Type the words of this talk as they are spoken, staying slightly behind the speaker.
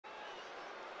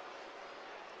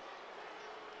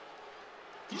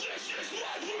This is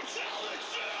my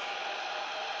brutality!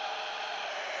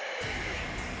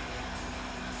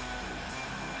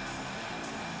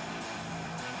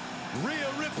 Rhea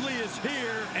Ripley is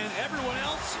here, and everyone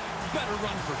else better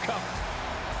run for cover.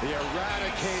 The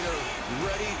Eradicator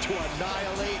ready to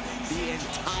annihilate the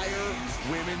entire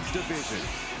women's division.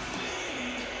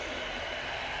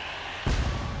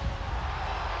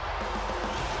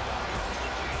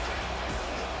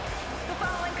 The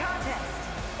following contest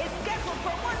is scheduled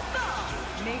for one fall.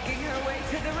 Making her way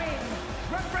to the ring,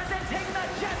 representing the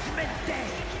Judgment Day,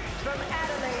 from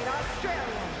Adelaide,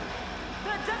 Australia,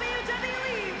 the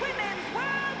WWE Women's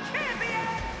World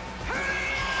Champion,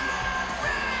 Rhea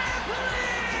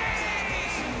Ripley!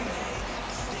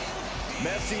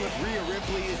 Messing with Rhea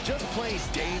Ripley is just plain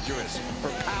dangerous. Her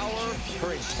power,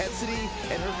 her intensity,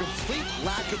 and her complete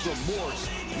lack of remorse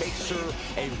makes her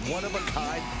a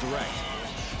one-of-a-kind threat.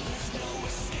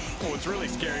 What's really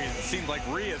scary is it seems like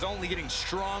Rhea is only getting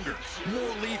stronger,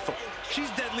 more lethal. She's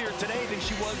deadlier today than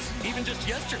she was even just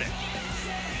yesterday.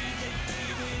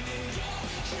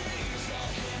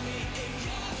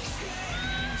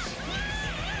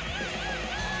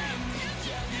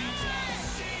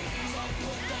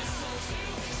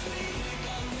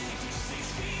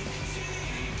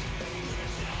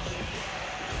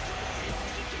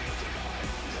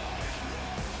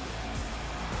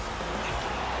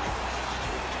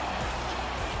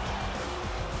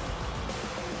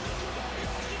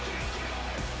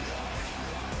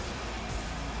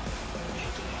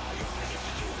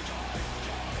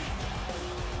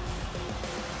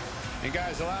 And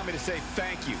guys, allow me to say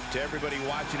thank you to everybody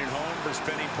watching at home for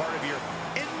spending part of your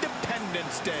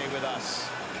Independence Day with us.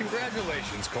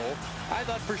 Congratulations, Cole. I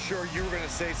thought for sure you were going to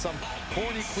say some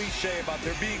corny cliche about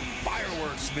there being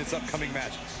fireworks in this upcoming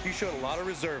match. You showed a lot of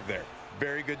reserve there.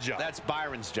 Very good job. That's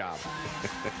Byron's job.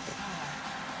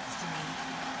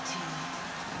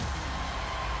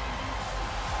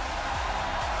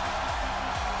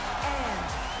 And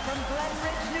from Glen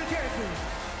Ridge, New Jersey,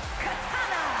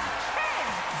 Katana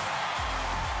Chance!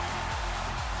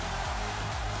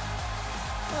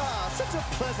 Such a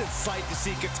pleasant sight to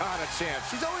see Katana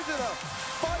Chance. She's always in a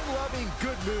fun-loving,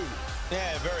 good mood.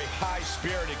 Yeah, a very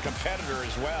high-spirited competitor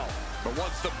as well. But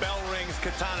once the bell rings,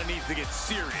 Katana needs to get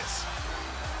serious.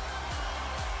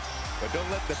 But don't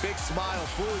let the big smile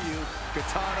fool you.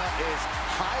 Katana is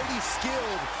highly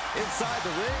skilled inside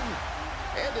the ring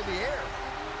and in the air.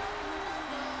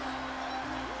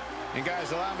 And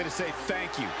guys, allow me to say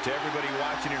thank you to everybody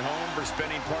watching at home for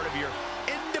spending part of your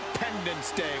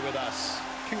Independence Day with us.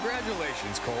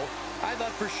 Congratulations, Cole. I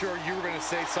thought for sure you were going to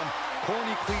say some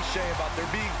corny cliche about there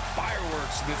being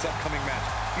fireworks in this upcoming match.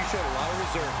 You showed a lot of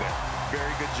reserve there.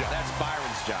 Very good job. That's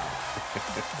Byron's job.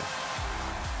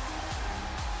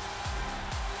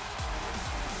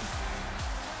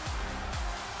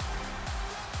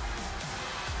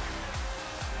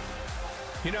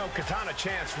 You know, Katana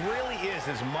Chance really is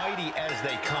as mighty as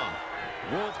they come.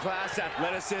 World-class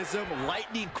athleticism,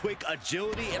 lightning-quick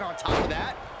agility, and on top of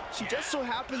that, she just so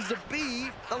happens to be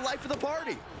the life of the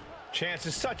party. Chance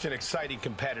is such an exciting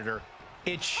competitor.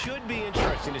 It should be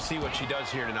interesting to see what she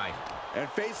does here tonight. And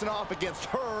facing off against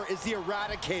her is the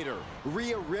Eradicator,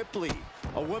 Rhea Ripley,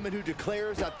 a woman who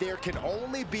declares that there can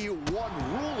only be one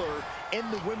ruler in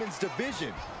the women's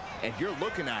division. And you're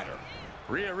looking at her.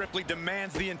 Rhea Ripley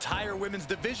demands the entire women's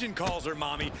division calls her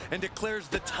mommy and declares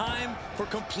the time for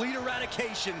complete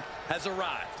eradication has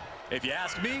arrived. If you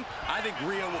ask me, I think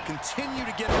Rhea will continue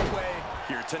to get her way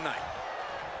here tonight.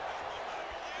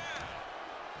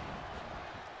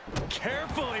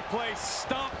 Carefully placed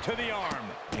stomp to the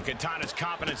arm. And Katana's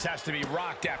confidence has to be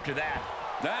rocked after that.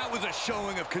 That was a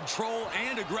showing of control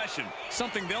and aggression,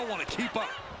 something they'll want to keep up.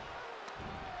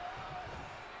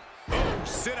 Oh,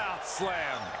 sit-out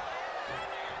slam.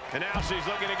 And now she's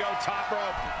looking to go top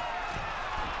rope.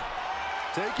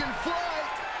 Taking flight.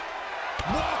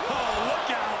 Whoa,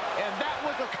 look out. And that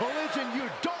was a collision you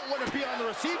don't want to be on the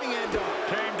receiving end of.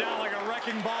 Came down like a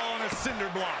wrecking ball on a cinder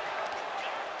block.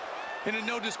 In a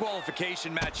no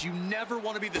disqualification match, you never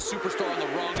want to be the superstar on the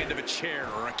wrong end of a chair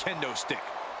or a kendo stick,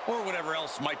 or whatever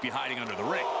else might be hiding under the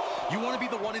ring. You want to be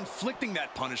the one inflicting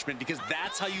that punishment because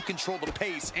that's how you control the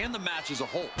pace and the match as a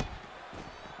whole.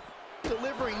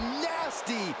 Delivering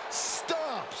nasty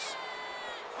stomps.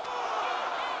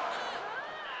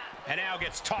 And now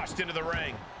gets tossed into the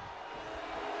ring.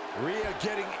 Rhea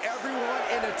getting everyone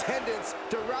in attendance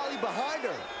to rally behind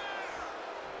her.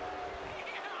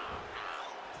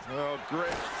 Oh,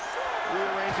 great.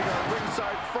 Rearranging our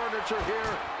ringside furniture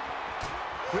here.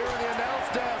 Clearing the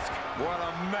announce desk. What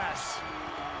a mess.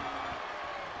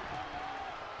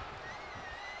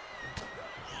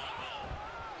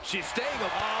 She's staying. Oh,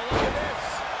 look at this.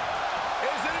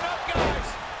 Is it enough, guys?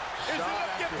 Is it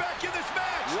enough to get back in this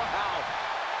match? Wow.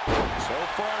 So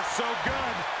far, so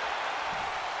good.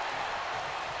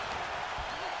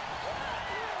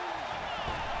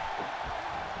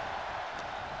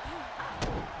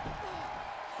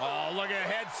 Oh, look at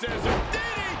head scissor.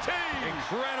 DDT!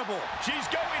 Incredible. She's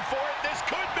going for it. This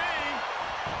could be.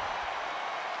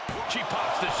 She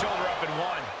pops the shoulder up and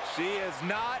one. She is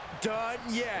not done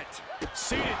yet.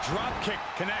 Seated drop kick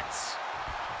connects.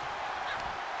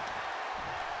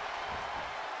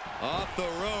 Off the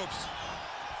ropes.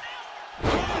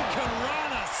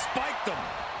 Karana spiked them.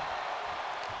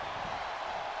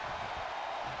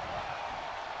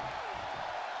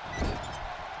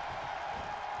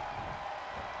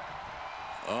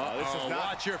 This is not...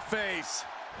 Watch your face.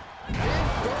 Inverted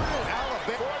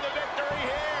Alabama. For the victory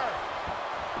here.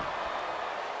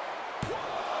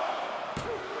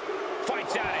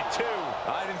 Fights out at 2.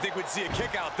 I didn't think we'd see a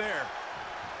kick out there.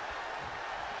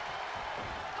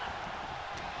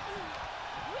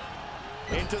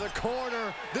 Into the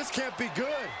corner. This can't be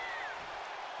good.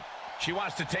 She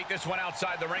wants to take this one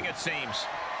outside the ring, it seems.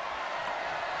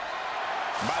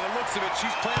 By the looks of it,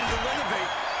 she's planning to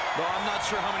renovate. Though I'm not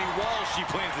sure how many walls she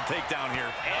plans to take down here.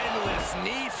 Endless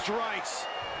knee strikes.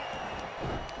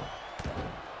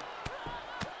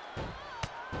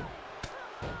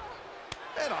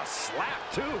 And a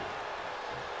slap, too.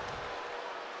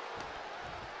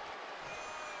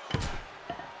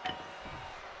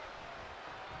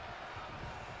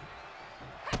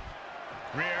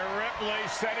 Rhea Ripley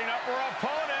setting up her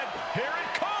opponent. Here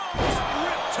it comes.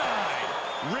 Riptide.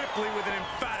 Ripley with an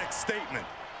emphatic statement.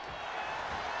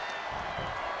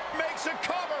 Makes a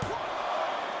cover.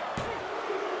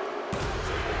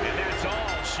 And that's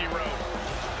all she wrote.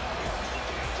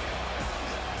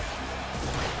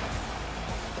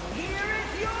 Here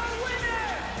is your winner,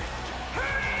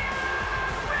 Rhea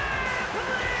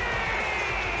Ripley!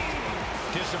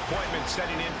 Disappointment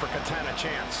setting in for Katana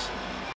Chance.